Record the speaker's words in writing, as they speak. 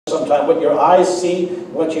Sometimes what your eyes see,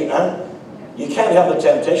 what you can't have the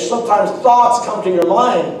temptation. Sometimes thoughts come to your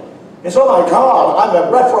mind. It's, oh my God, I'm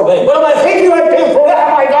a reprobate. What am I thinking I've been for?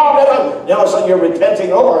 Oh my God. Now all of a sudden you're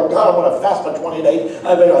repenting. Oh my God, I want to fast for 20 days.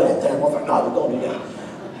 I mean, no, don't do that.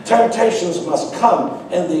 Temptations must come,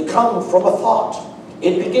 and they come from a thought.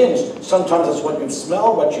 It begins. Sometimes it's what you've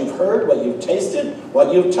smelled, what you've heard, what you've tasted,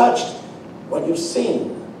 what you've touched, what you've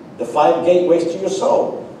seen. The 5 gateways to your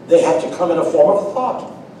soul. They have to come in a form of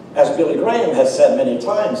thought. As Billy Graham has said many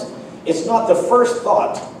times, it's not the first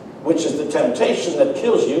thought, which is the temptation that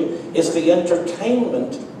kills you, it's the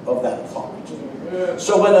entertainment of that thought.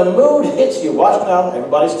 So when a mood hits you, watch now,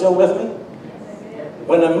 everybody still with me?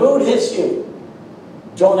 When a mood hits you,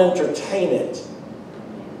 don't entertain it.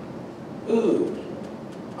 Ooh,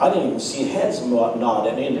 I didn't even see heads nod.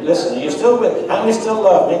 I mean, listen, are you still with me? How many still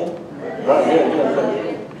love me? Right here.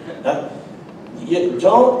 Now, you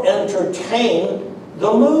don't entertain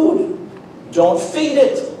the mood. Don't feed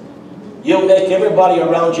it. You'll make everybody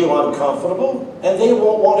around you uncomfortable, and they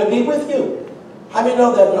won't want to be with you. How many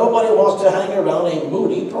know that nobody wants to hang around a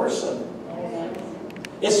moody person?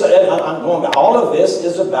 I'm going back. All of this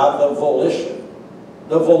is about the volition.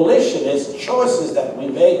 The volition is choices that we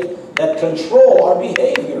make that control our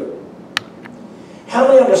behavior. How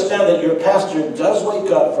many understand that your pastor does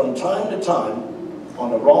wake up from time to time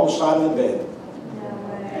on the wrong side of the bed?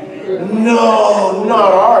 No,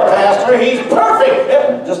 not our pastor. He's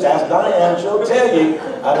perfect. Just ask Diane. She'll tell you.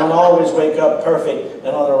 I don't always wake up perfect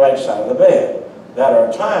and on the right side of the bed. There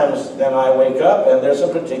are times that I wake up and there's a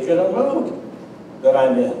particular mood that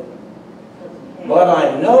I'm in. But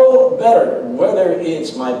I know better whether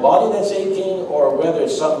it's my body that's aching or whether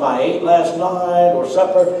it's something I ate last night or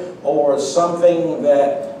supper or something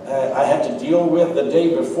that I had to deal with the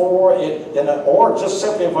day before, or just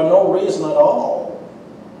simply for no reason at all.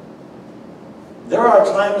 There are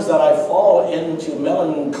times that I fall into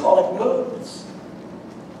melancholic moods.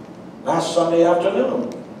 Last Sunday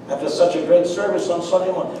afternoon, after such a great service on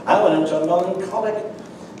Sunday morning, I went into a melancholic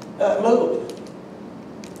mood.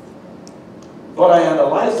 But I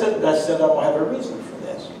analyzed it and I said, I don't have a reason for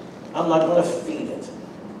this. I'm not going to feed it.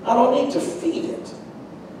 I don't need to feed it.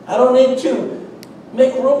 I don't need to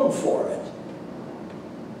make room for it.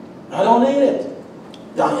 I don't need it.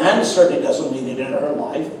 Diane certainly doesn't need it in her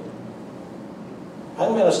life. I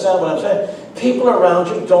don't understand what I'm saying. People around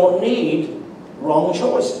you don't need wrong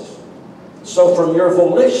choices. So from your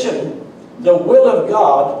volition, the will of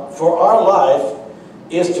God for our life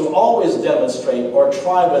is to always demonstrate or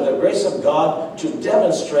try with the grace of God to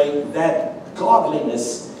demonstrate that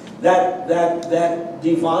godliness, that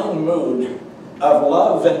divine mood of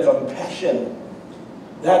love and compassion,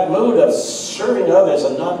 that mood of serving others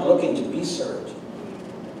and not looking to be served.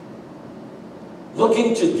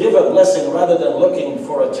 Looking to give a blessing rather than looking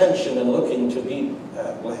for attention and looking to be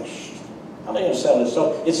blessed. How many understand this?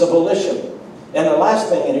 So it's a volition. And the last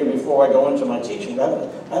thing in here before I go into my teaching, I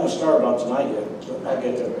haven't started on tonight yet, so I'll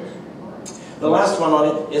get to it. The last one on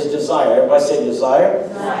it is desire. Everybody say desire?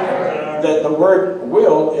 Desire. The word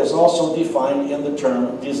will is also defined in the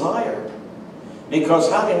term desire. Because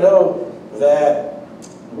how do you know that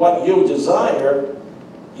what you desire,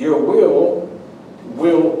 your will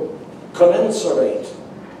commensurate?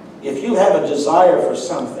 If you have a desire for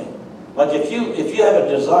something, like if you have a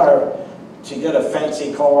desire to get a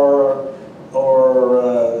fancy car or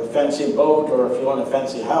a fancy boat, or if you want a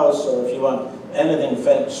fancy house, or if you want anything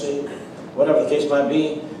fancy, whatever the case might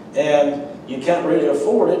be, and you can't really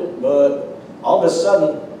afford it, but all of a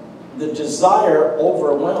sudden the desire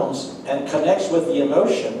overwhelms and connects with the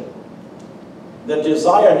emotion. The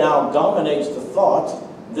desire now dominates the thought.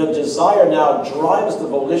 The desire now drives the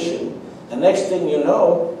volition. And next thing you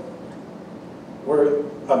know, we're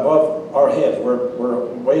above our head. We're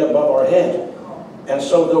way above our head. And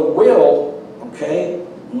so the will, okay,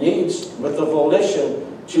 needs, with the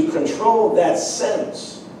volition, to control that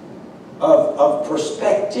sense of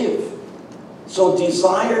perspective. So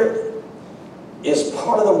desire is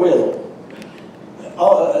part of the will.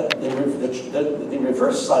 The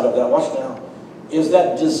reverse side of that, watch now, is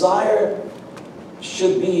that desire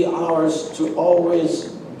should be ours to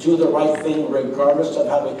always do the right thing regardless of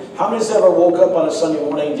how we... How many ever woke up on a Sunday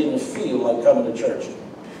morning and didn't feel like coming to church?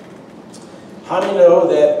 How many know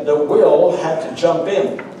that the will had to jump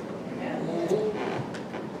in?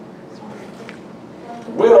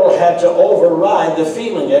 Will had to override the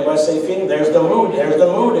feeling. Everybody say feeling. There's the mood. There's the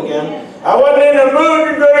mood again. I wasn't in the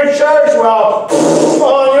mood to go to church. Well,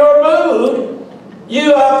 on your mood,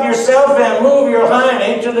 you up yourself and move your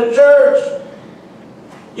hiney to the church.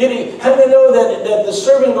 How do you know that the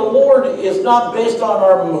serving the Lord is not based on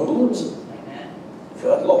our moods?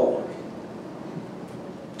 Good Lord.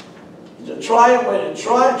 Try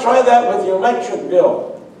that with your electric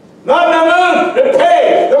bill. Not in the mood to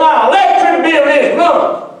pay my electric bill this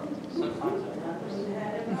month.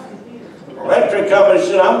 Electric company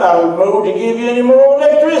said, I'm not in the mood to give you any more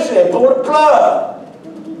electricity. Pull the plug.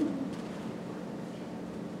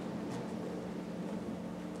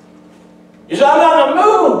 You said, I'm not in the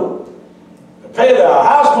mood to pay the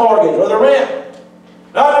house mortgage or the rent.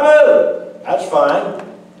 Not in the mood. That's fine.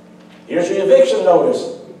 Here's your eviction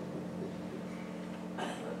notice.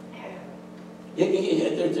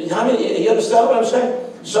 You understand what I'm saying?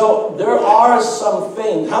 So there are some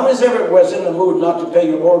things. How many's ever was in the mood not to pay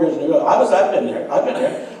your mortgage? I've been there.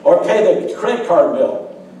 Or pay the credit card bill.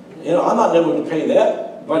 You know, I'm not in the mood to pay that.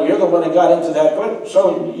 But you're the one that got into that.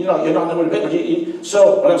 So, you know, you're not in the mood to pay.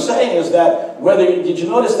 So what I'm saying is that did you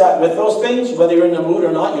notice that with those things, whether you're in the mood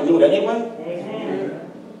or not, you do it anyway?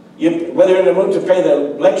 Whether you're in the mood to pay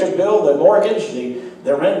the electric bill, the mortgage,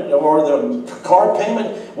 the rent, or the car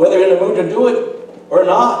payment, whether you're in the mood to do it or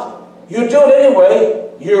not, you do it anyway.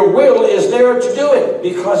 Your will is there to do it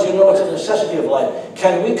because you know it's a necessity of life.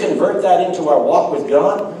 Can we convert that into our walk with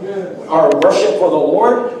God? Our worship for the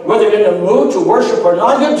Lord? Whether you're in the mood to worship or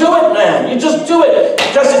not, you do it, man. You just do it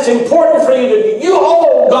because it's important for you to. You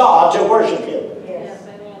owe God to worship Him. Yes.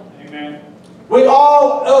 Amen. We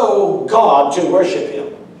all owe God to worship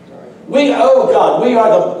Him. We owe God. We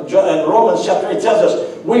are in Romans chapter 8 tells us,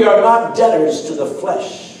 we are not debtors to the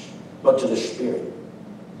flesh, but to the Spirit.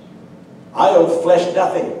 I owe the flesh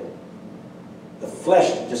nothing. The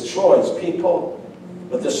flesh destroys people,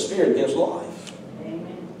 but the Spirit gives life.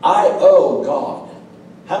 Amen. I owe God.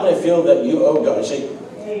 How many feel that you owe God? You see?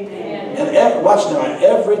 Amen. And watch now,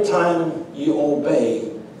 every time you obey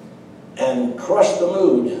and crush the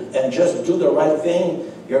mood and just do the right thing,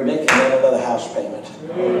 you're making another house payment.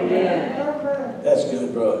 Amen. That's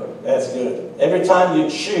good, brother. That's good. Every time you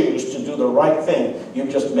choose to do the right thing, you've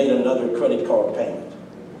just made another credit card payment.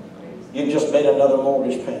 You just made another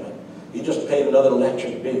mortgage payment. You just paid another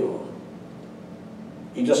electric bill.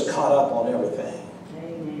 You just caught up on everything.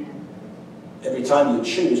 Amen. Every time you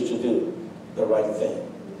choose to do the right thing.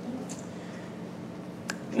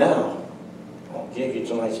 Now, I'll give you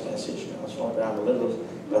tonight's message now, so I'm a little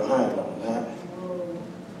behind on that.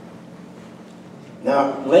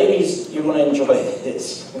 Now, ladies, you're going to enjoy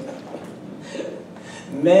this.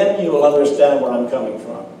 Men, you will understand where I'm coming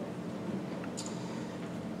from.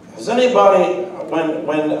 Does anybody,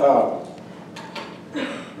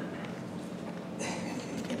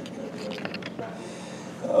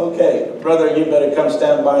 okay, brother, you better come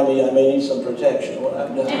stand by me. I may need some protection. What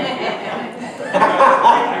I've done.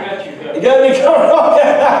 You got me coming.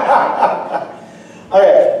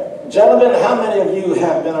 Okay, gentlemen, how many of you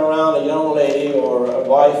have been around a young lady or a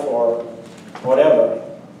wife or whatever,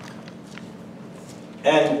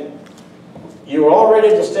 and you're all ready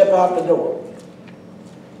to step out the door?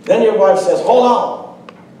 Then your wife says, hold on.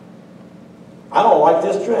 I don't like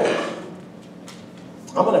this dress.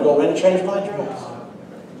 I'm going to go in and change my dress.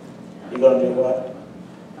 You're going to do what?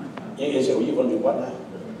 You say, well, you're going to do what now?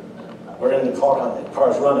 We're in the car. The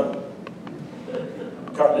car's running.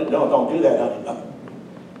 No, don't do that, honey. No.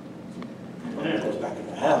 She goes back in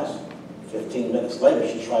the house. 15 minutes later,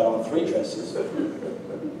 she tried on 3 dresses.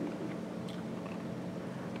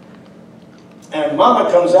 And mama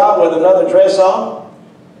comes out with another dress on.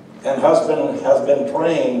 And husband has been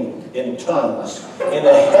praying in tongues, in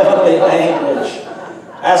a heavenly language,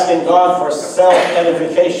 asking God for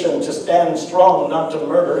self-edification, to stand strong, not to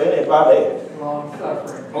murder anybody.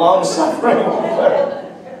 Long-suffering. Long-suffering.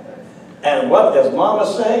 And what does mama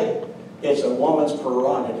say? It's a woman's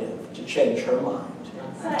prerogative to change her mind.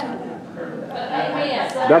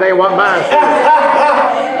 That ain't what mine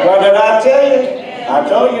says. What did I tell you? I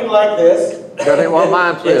told you like this. That ain't what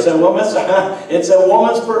mine says. It's a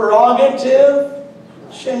woman's prerogative.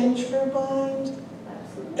 Change her mind.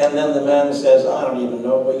 And then the man says, I don't even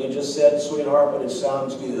know what you just said, sweetheart, but it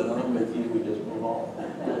sounds good. I'm with you. We just move on.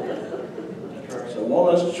 It's a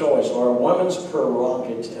woman's choice or a woman's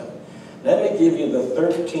prerogative. Let me give you the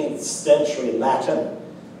 13th century Latin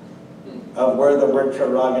of where the word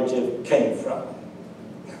prerogative came from.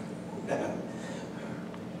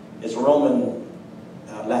 It's Roman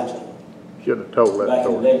Latin. Should have told that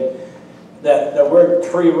story. That the word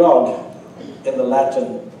prerog in the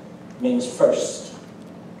Latin means first.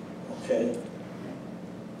 Okay?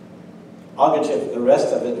 Ogative, the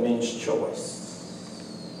rest of it means choice.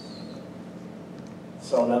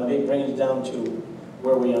 So now let me bring it down to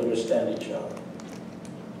where we understand each other.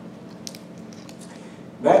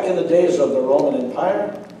 Back in the days of the Roman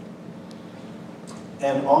Empire,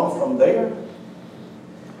 and on from there,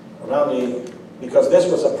 because this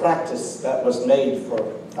was a practice that was made for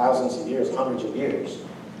thousands of years, hundreds of years.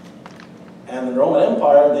 And the Roman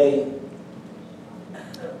Empire,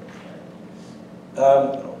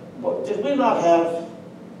 did we not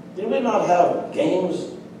have games?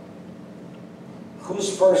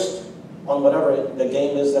 Who's first on whatever the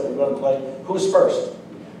game is that we're going to play? Who's first?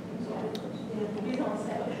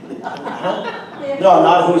 Huh? No,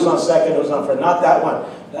 not who's on second, who's on first. Not that one,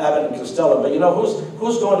 Abbott and Costello. But you know,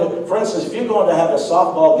 who's going to, for instance, if you're going to have a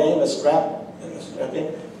softball game, a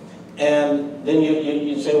scrapping, and then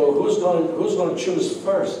you say, well, who's going to choose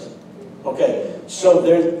first? Okay, so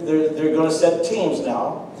they're going to set teams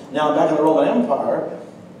now. Now, back in the Roman Empire,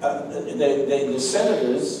 the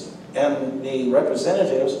senators and the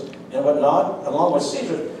representatives and whatnot, along with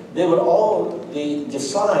Caesar, they would all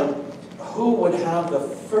decide who would have the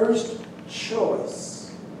first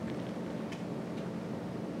choice.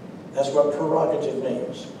 That's what prerogative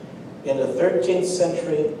means. In the 13th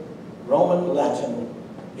century Roman Latin,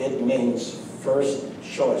 it means first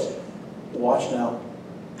choice. Watch now.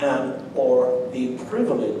 And or the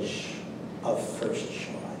privilege of first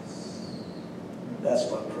choice. That's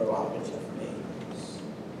what prerogative means.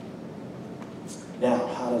 Now,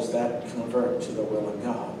 how does that convert to the will of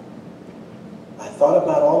God? I thought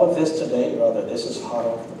about all of this today, brother. This is hot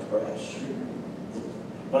off the press.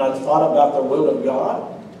 When I thought about the will of God,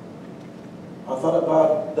 I thought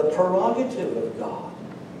about the prerogative of God.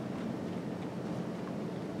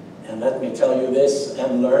 And let me tell you this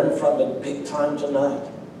and learn from it big time tonight.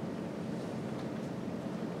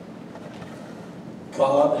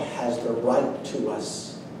 God has the right to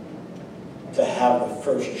us to have the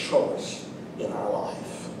first choice in our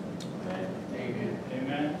life.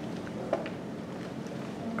 Amen.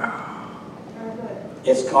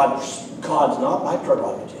 It's God's not my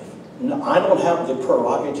prerogative. No, I don't have the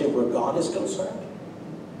prerogative where God is concerned.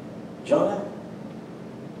 Jonah,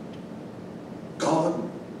 God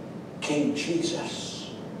gave Jesus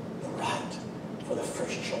the right for the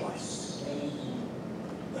first choice.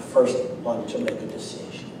 The first one to make a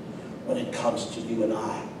decision when it comes to you and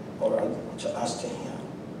I, or to us to Him.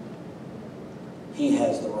 He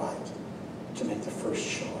has the right to make the first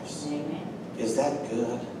choice. Amen. Is that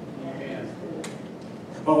good? Yes.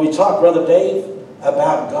 When we talk, Brother Dave,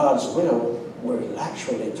 about God's will, we're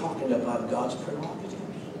actually talking about God's prerogatives.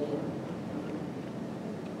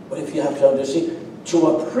 But if you have to understand,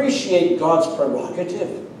 to appreciate God's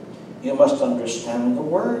prerogative, you must understand the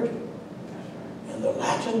word and the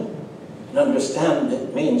Latin, and understand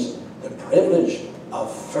it means the privilege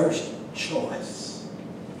of first choice.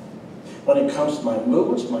 When it comes to my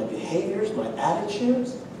moods, my behaviors, my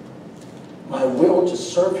attitudes, my will to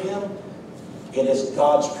serve Him, it is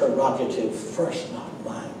God's prerogative first, not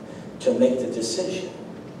mine, to make the decision.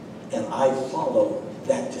 And I follow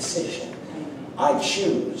that decision. I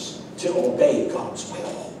choose to obey God's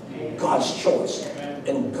will, God's choice,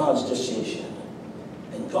 and God's decision,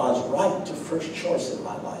 and God's right to first choice in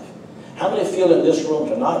my life. How many feel in this room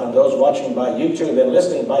tonight, and those watching by YouTube and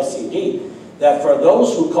listening by CD, that for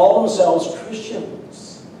those who call themselves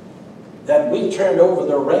Christians, that we turned over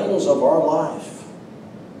the reins of our life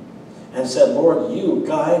and said, Lord, you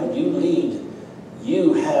guide, you lead,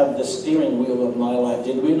 you have the steering wheel of my life.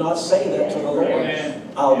 Did we not say that to the Lord?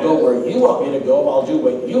 Amen. I'll go where you want me to go. I'll do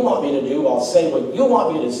what you want me to do. I'll say what you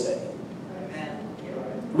want me to say.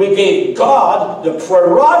 Amen. We gave God the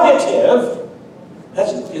prerogative.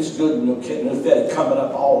 It's good Nuthetic coming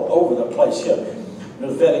up all over the place here.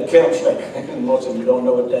 Nuthetic counseling. Most of you don't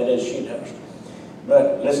know what that is. She does.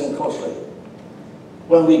 But listen closely.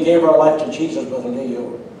 When we gave our life to Jesus, Brother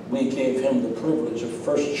Leo, we gave Him the privilege of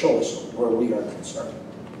first choice where we are concerned.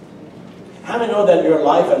 How many know that your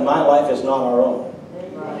life and my life is not our own?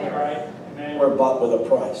 We're bought with a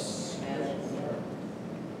price.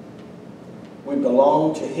 We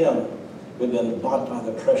belong to Him. We've been bought by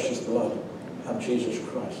the precious blood of Jesus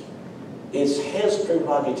Christ. It's His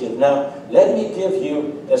prerogative. Now, let me give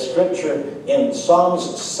you a scripture in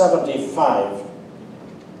Psalms 75.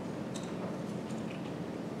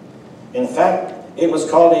 In fact, it was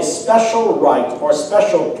called a special right or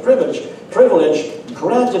special privilege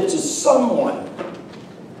granted to someone.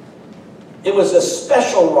 It was a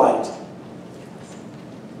special right.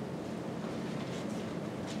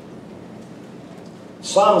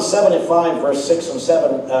 Psalm 75, verse 6 and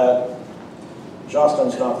 7.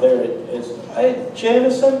 Jocelyn's not there. Hey,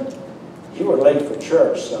 Jamison, you were late for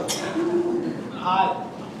church, son. I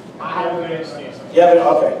have a good excuse. Yeah,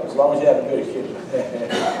 okay, as long as you have a good excuse.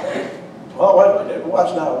 Well,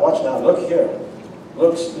 watch now, look here.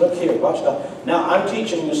 Look here, watch now. Now, I'm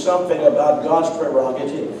teaching you something about God's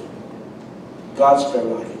prerogative. God's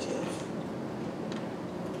prerogative.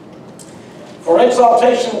 For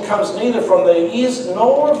exaltation comes neither from the east,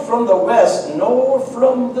 nor from the west, nor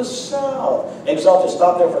from the south. Exalted,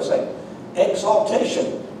 stop there for a second.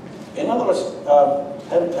 Exaltation. In other words,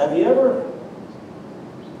 have you ever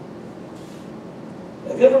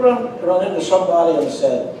run into somebody and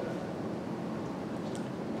said,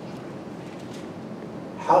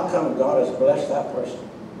 how come God has blessed that person?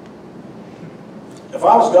 If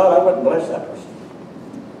I was God, I wouldn't bless that person.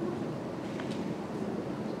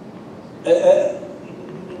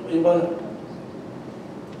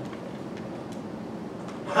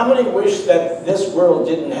 How many wish that this world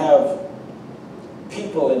didn't have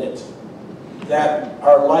people in it that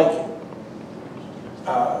are like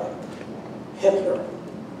Hitler,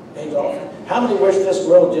 Adolf? How many wish this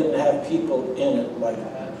world didn't have people in it like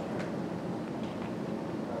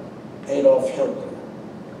Adolf Hitler,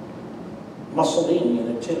 Mussolini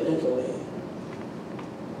in Italy?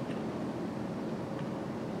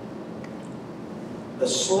 The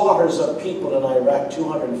slaughters of people in Iraq,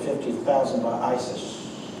 250,000 by ISIS.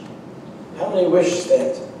 How many wish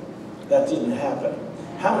that that didn't happen?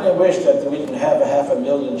 How many wish that we didn't have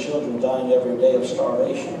 500,000 children dying every day of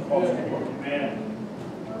starvation? Amen.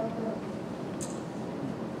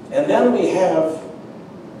 And then we have,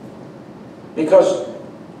 because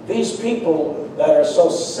these people that are so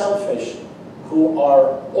selfish, who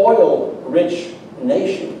are oil-rich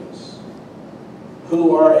nations,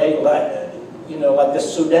 who are like the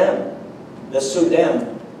Sudan. The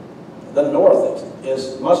Sudan, the north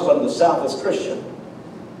is Muslim, the south is Christian.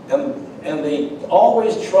 And they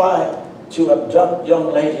always try to abduct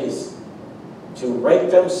young ladies, to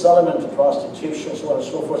rape them, sell them into prostitution, so on and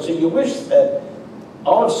so forth. So you wish that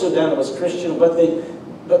all of Sudan was Christian, but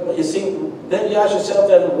you see, then you ask yourself,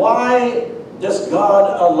 then why does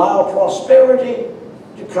God allow prosperity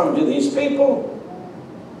to come to these people?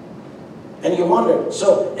 And you wonder,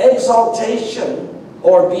 so exaltation,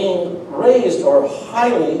 or being raised or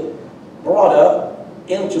highly brought up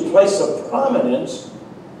into place of prominence,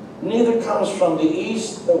 neither comes from the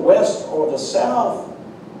east, the west, or the south,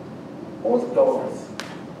 or the north.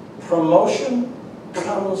 Promotion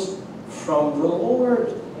comes from the Lord,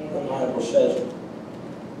 the Bible says.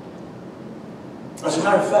 As a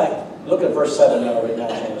matter of fact, look at verse 7 now, right now,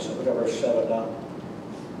 Genesis. Look at verse 7 now.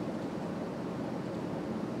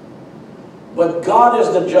 But God is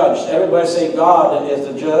the judge. Everybody say, God is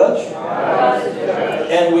the judge. God is the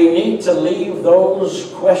judge. And we need to leave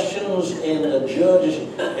those questions in the judge.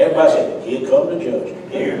 Everybody say, here come the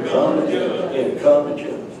judge. Here come the judge. Here come the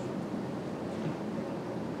judge.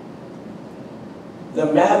 The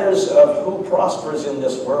matters of who prospers in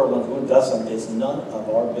this world and who doesn't is none of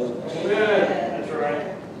our business. Amen. That's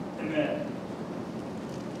right. Amen.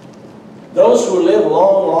 Those who live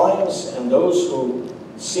long lives and those who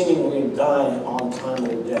seemingly die on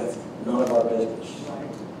timely death, none of our business.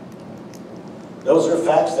 Those are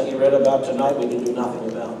facts that you read about tonight we can do nothing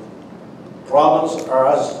about. Problems are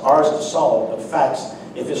ours to solve, but facts,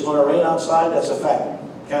 if it's going to rain outside, that's a fact.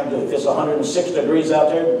 Can't do it. If it's 106 degrees out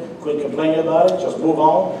there, quit complaining about it, just move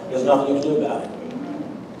on. There's nothing you can do about it.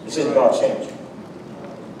 It's in God's hands.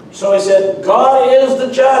 So he said, God is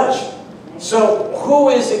the judge. So who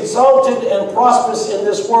is exalted and prosperous in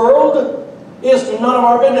this world is none of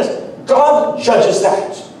our business. God judges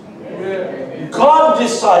that. God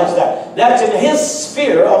decides that. That's in His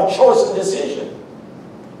sphere of choice and decision.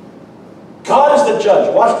 God is the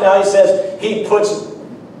judge. Watch now, he says, He puts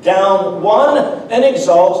down one and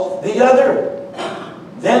exalts the other.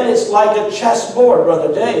 Then it's like a chessboard,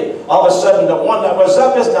 Brother Dave. All of a sudden, the one that was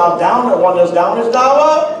up is now down, and one that's down is now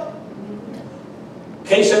up.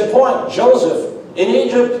 Case in point, Joseph in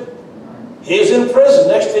Egypt. He's in prison.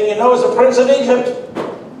 Next thing you know, is the prince of Egypt.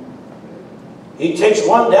 He takes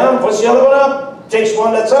one down, puts the other one up. Takes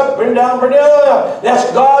one that's up, bring down, bring the other one up.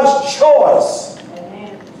 That's God's choice.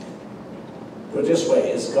 Amen. Put it this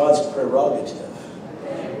way, it's God's prerogative.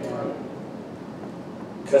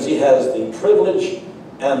 Because He has the privilege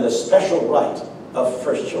and the special right of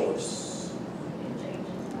first choice.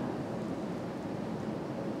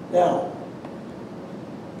 Now,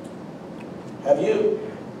 have you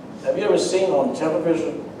ever seen on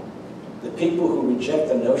television the people who reject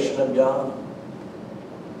the notion of God?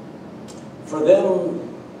 For them,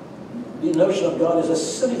 the notion of God is a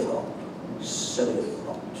silly thought. Silly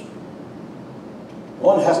thought.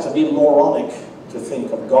 One has to be moronic to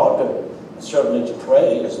think of God, but certainly to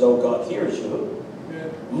pray as though God hears you. Yeah.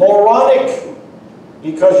 Moronic,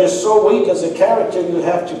 because you're so weak as a character, you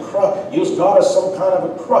have to use God as some kind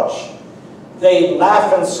of a crutch. They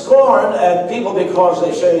laugh and scorn at people because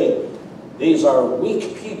they say These are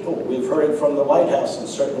weak people. We've heard it from the White House in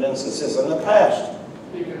certain instances in the past.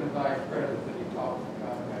 Speaking of Vice President, he talked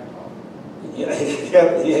about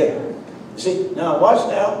that. Yeah. See, now watch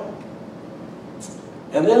now.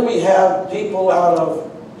 And then we have people out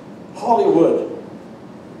of Hollywood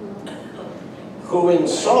who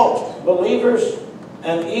insult believers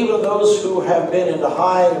and even those who have been in the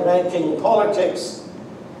high-ranking politics,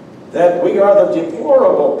 that we are the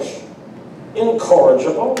deplorables,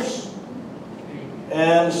 incorrigibles,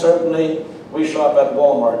 and certainly we shop at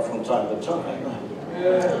Walmart from time to time.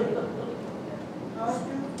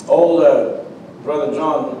 Old Brother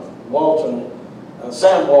John Walton,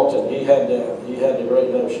 Sam Walton, he had the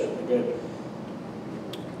great notion,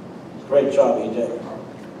 great job he did.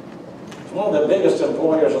 It's one of the biggest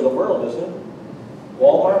employers of the world, isn't it?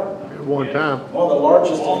 Walmart? At one time. One of the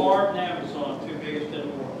largest. Walmart and Amazon, two biggest in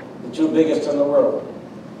the world. The two biggest in the world.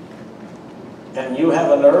 And you have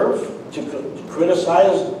a nerve to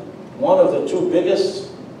criticize one of the two biggest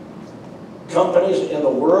companies in the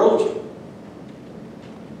world?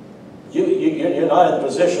 You're not in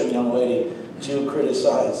position, young lady, to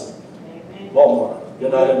criticize Walmart. You're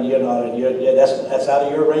not in, that's out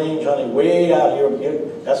of your range, honey, way out of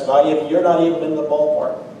you're not even in the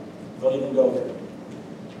ballpark. Don't even go there.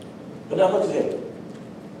 But now look at it.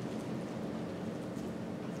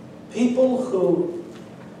 People who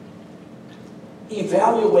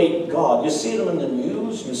evaluate God, you see them in the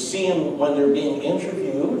news, you see them when they're being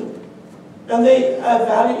interviewed, and they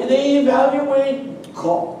evaluate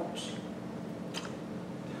God.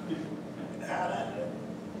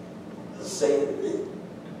 Say,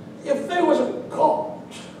 if there was a God,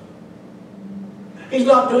 He's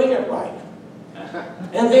not doing it right.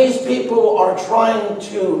 And these people are trying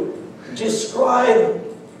to describe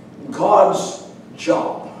God's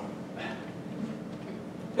job.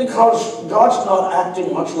 Because God's not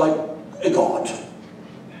acting much like a God,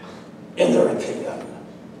 in their opinion.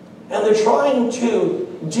 And they're trying to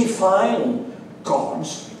define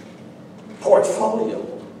God's portfolio,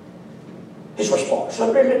 His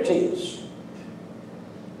responsibilities.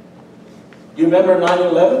 You remember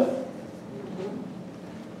 9/11?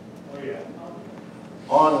 Oh, yeah.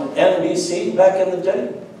 On NBC back in the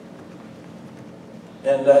day?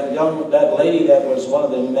 And that lady that was one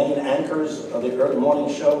of the main anchors of the early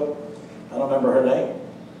morning show, I don't remember her name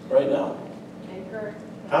right now. Anchor.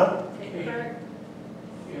 Huh? Anchor.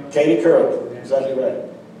 Katie Couric, exactly right.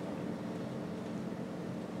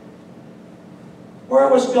 Where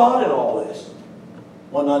was God in all this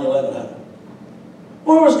when 9/11 happened?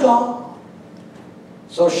 Where was God?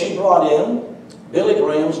 So she brought in Billy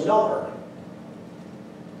Graham's daughter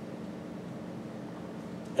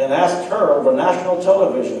and asked her over national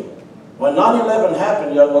television, when 9/11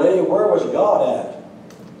 happened, young lady, where was God at?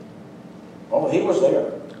 Oh, He was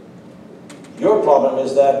there. Your problem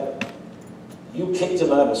is that you kicked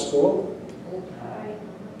Him out of school.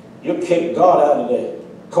 You kicked God out of the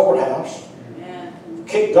courthouse.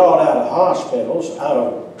 Kicked God out of hospitals, out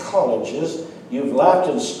of colleges. You've laughed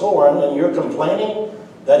and scorned, and you're complaining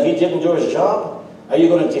that He didn't do His job? Are you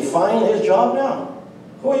going to define His job now?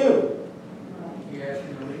 Who are you?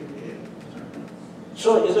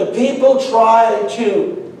 So the people try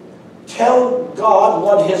to tell God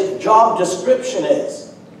what His job description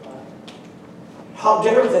is. How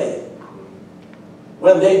dare they?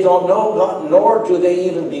 When they don't know God, nor do they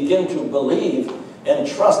even begin to believe and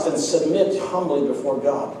trust and submit humbly before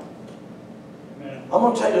God. Amen. I'm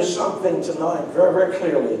going to tell you something tonight very, very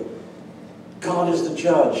clearly. God is the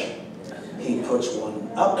judge. He puts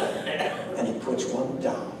one up and He puts one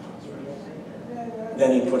down.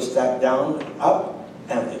 Then He puts that down up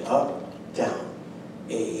and the up down.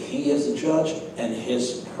 He is the judge and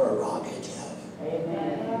His prerogative.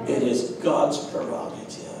 Amen. It is God's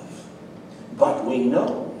prerogative. But we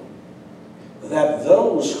know that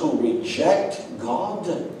those who reject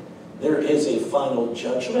God, there is a final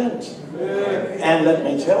judgment. And let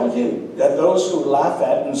me tell you that those who laugh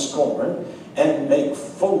at and scorn and make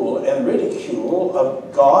fool and ridicule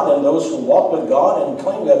of God, and those who walk with God and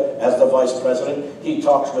claim that as the vice president, he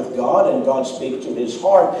talks with God and God speaks to his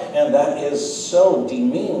heart, and that is so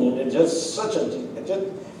demeaning. It's just such a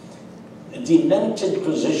demented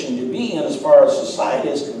position to be in as far as society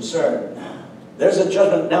is concerned. There's a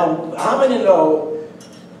judgment. Now, how many know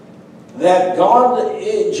that God,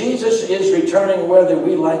 Jesus is returning whether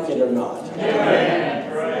we like it or not? Amen.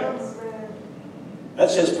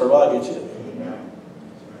 That's His prerogative.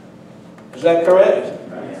 Is that correct?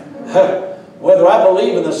 Whether I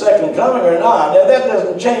believe in the second coming or not, that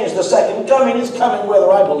doesn't change the second coming. It's coming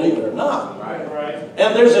whether I believe it or not. Right.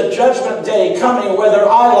 And there's a judgment day coming whether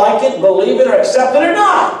I like it, believe it, or accept it or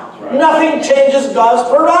not. Nothing changes God's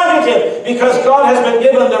prerogative, because God has been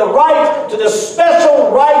given the right, to the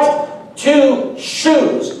special right to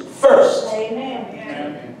choose first.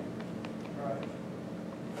 Amen.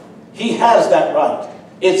 He has that right.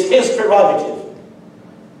 It's His prerogative.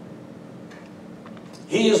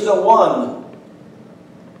 He is the one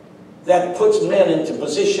that puts men into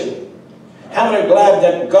position. How many are glad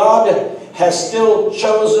that God has still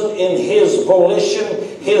chosen in His volition,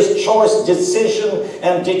 His choice, decision,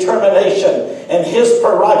 and determination, and His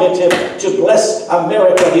prerogative to bless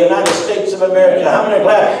America, the United States of America? How many are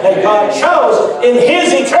glad that God chose in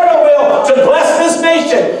His eternal will to bless this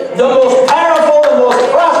nation, the most powerful, the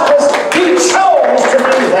most prosperous? He chose to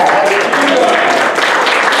do that.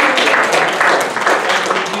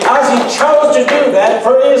 As He chose to do that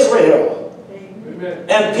for Israel.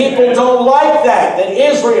 And people don't like that. In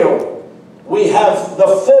Israel, we have the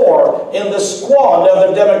four in the squad of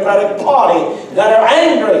the Democratic Party that are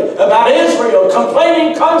angry about Israel,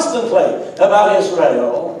 complaining constantly about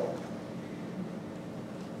Israel,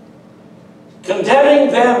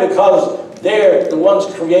 condemning them because they're the ones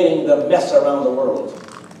creating the mess around the world.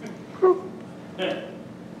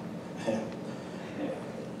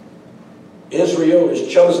 Israel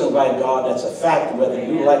is chosen by God. That's a fact, whether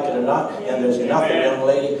you like it or not. And there's nothing, young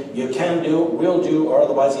lady, you can do, will do, or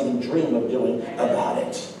otherwise even dream of doing about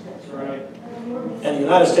it. That's right. And the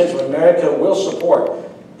United States of America will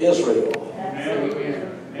support Israel.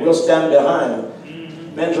 We'll stand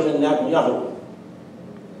behind Benjamin Netanyahu.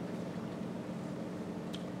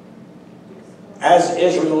 As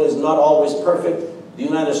Israel is not always perfect, the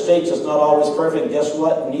United States is not always perfect. Guess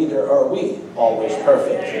what? Neither are we always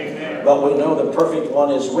perfect. But we know the perfect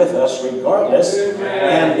one is with us regardless.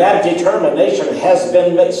 And that determination has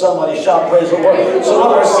been made. Somebody shout, praise the Lord. So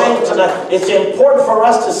what we're saying tonight, it's important for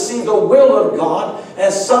us to see the will of God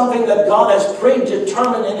as something that God has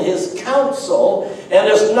predetermined in His counsel. And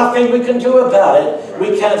there's nothing we can do about it.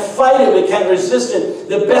 We can't fight it. We can't resist it.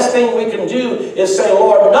 The best thing we can do is say,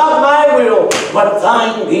 Lord, not my will, but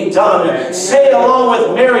thine be done. Say it along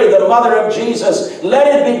with Mary, the mother of Jesus, let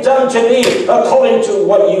it be done to me according to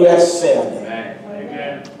what you have said.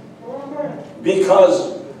 Amen.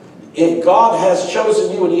 Because if God has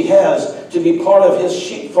chosen you, and He has, to be part of His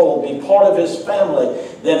sheepfold, be part of His family,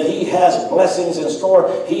 then He has blessings in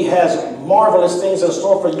store. He has marvelous things in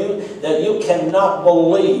store for you that you cannot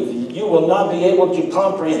believe. You will not be able to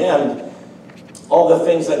comprehend all the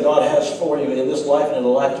things that God has for you in this life and in the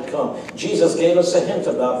life to come. Jesus gave us a hint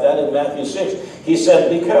about that in Matthew 6. He said,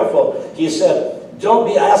 be careful. He said, don't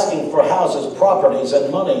be asking for houses, properties,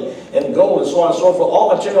 and money, and gold, and so on and so forth,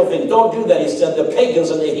 all material things. Don't do that, He said. The pagans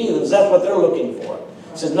and the heathens, that's what they're looking for.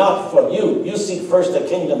 He said, not for you. You seek first the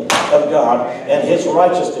kingdom of God and His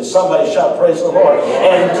righteousness. Somebody shout, praise the Lord.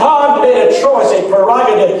 And God made a choice, a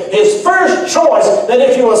prerogative, His first choice, that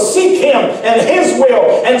if you will seek Him and His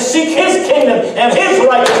will, and seek His kingdom and His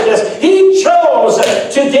righteousness, He chose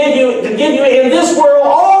to give you in this world.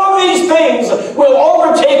 All of these things will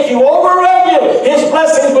overtake you, overrun you. His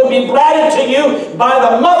blessings will be granted to you by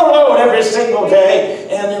the motherload every single day.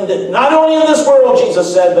 And not only in this world,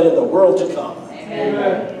 Jesus said, but in the world to come.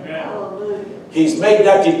 Amen. He's made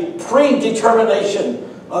that predetermination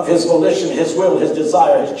of His volition, His will, His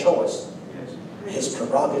desire, His choice. His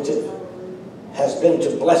prerogative has been to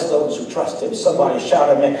bless those who trust Him. Somebody shout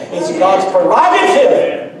amen. It's God's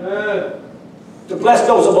prerogative to bless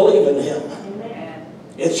those who believe in Him.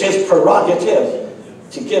 It's His prerogative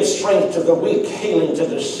to give strength to the weak, healing to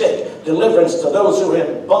the sick, deliverance to those who are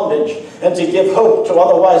in bondage, and to give hope to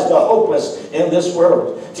otherwise the hopeless in this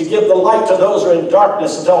world, to give the light to those who are in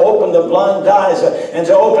darkness, and to open the blind eyes, and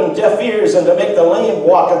to open deaf ears, and to make the lame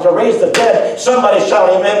walk, and to raise the dead. Somebody shout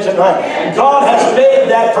amen tonight. God has made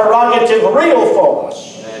that prerogative real for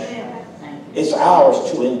us. It's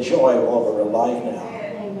ours to enjoy while we're alive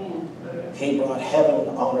now. He brought heaven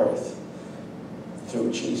on earth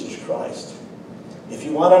through Jesus Christ. If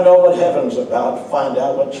you want to know what heaven's about, find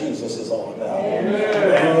out what Jesus is all about.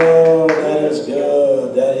 Amen. Oh, that is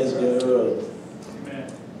good. That is good. Amen.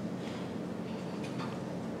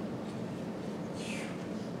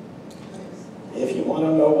 If you want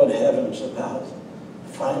to know what heaven's about,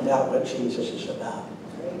 find out what Jesus is about.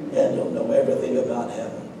 And you'll know everything about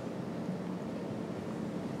heaven.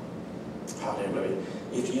 Hallelujah.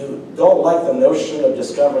 If you don't like the notion of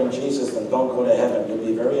discovering Jesus, then don't go to heaven. You'll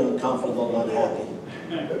be very uncomfortable and unhappy.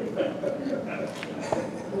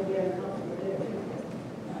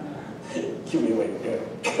 Give me a wait.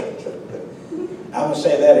 I'm going to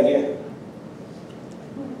say that again.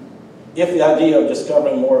 If the idea of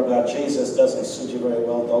discovering more about Jesus doesn't suit you very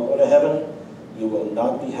well, don't go to heaven. You will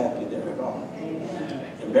not be happy there at all.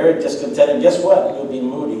 It very discontented. Guess what? You'll be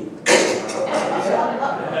moody.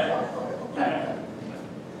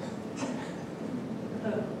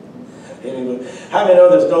 How many know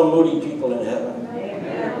there's no moody people in heaven?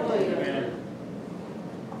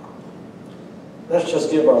 Let's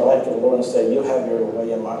just give our life to the Lord and say, you have your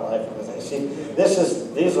way in my life. See,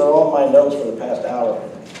 these are all my notes for the past hour.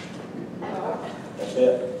 That's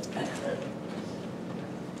it.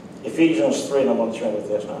 Ephesians 3, and I'm going to turn with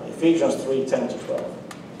this now. Ephesians 3, 10 to 12.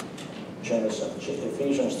 Jameson.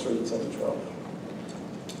 Ephesians 3, 10 to 12.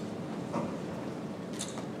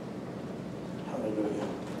 Hallelujah.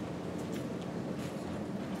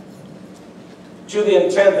 To the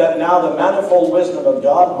intent that now the manifold wisdom of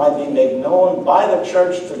God might be made known by the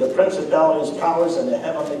church to the principalities, powers, and the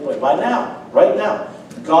heavenly place. By now, right now,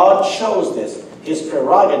 God chose this. His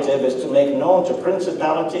prerogative is to make known to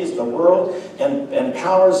principalities, the world, and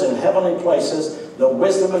powers in heavenly places, the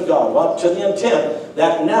wisdom of God. Well, to the intent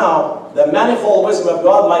that now the manifold wisdom of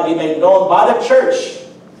God might be made known by the church.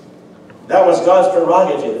 That was God's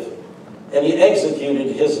prerogative. And he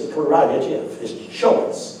executed his prerogative, his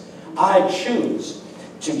choice. I choose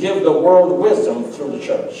to give the world wisdom through the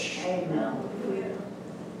church. Amen.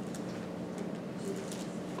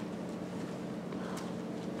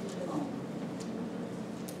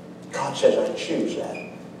 God says, I choose that.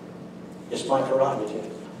 It's my prerogative.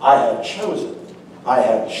 I have chosen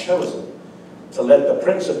to let the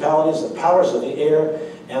principalities, the powers of the air,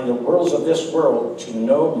 and the worlds of this world to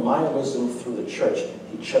know my wisdom through the church.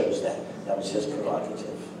 He chose that. That was his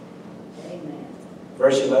prerogative. Amen.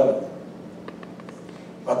 Verse 11.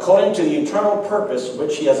 According to the eternal purpose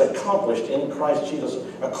which he has accomplished in Christ Jesus.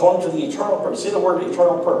 According to the eternal purpose. See the word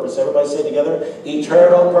eternal purpose. Everybody say it together.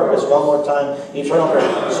 Eternal purpose. One more time. Eternal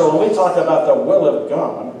purpose. So when we talk about the will of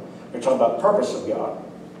God, we're talking about purpose of God.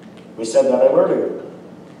 We said that earlier.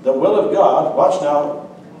 The will of God, watch now.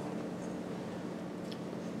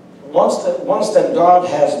 Once that God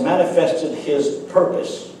has manifested his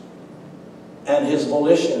purpose and his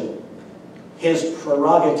volition, his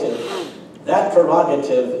prerogative, that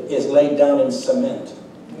prerogative is laid down in cement.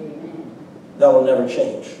 Amen. That will never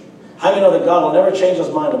change. How many know that God will never change his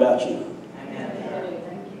mind about you?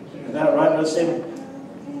 Isn't that right, Brother Stephen?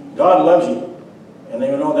 God loves you. And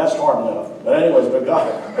you know that's hard enough. But anyways, but God,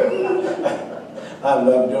 I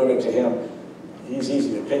love doing it to him. He's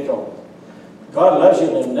easy to pick on. God loves you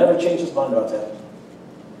and he'll never change his mind about that.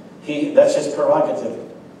 That's his prerogative.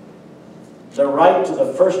 The right to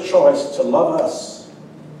the first choice to love us.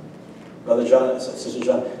 Brother John, Sister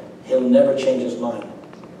John, he'll never change his mind.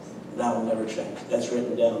 That will never change. That's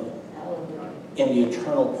written down in the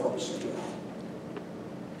eternal purpose of God.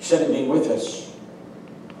 He said he'd be with us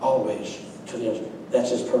always to the end.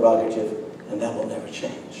 That's his prerogative, and that will never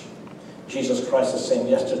change. Jesus Christ is the same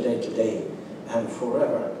yesterday, today, and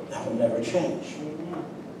forever. That will never change.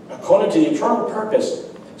 According to the eternal purpose.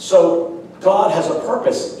 So God has a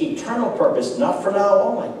purpose, eternal purpose, not for now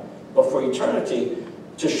only, but for eternity,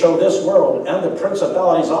 to show this world and the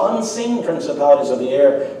principalities, unseen principalities of the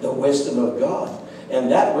air, the wisdom of God.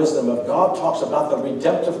 And that wisdom of God talks about the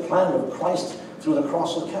redemptive plan of Christ through the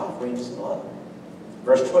cross of Calvary in his blood.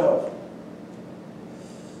 Verse 12.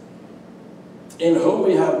 In whom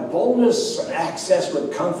we have boldness and access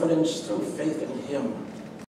with confidence through faith in him.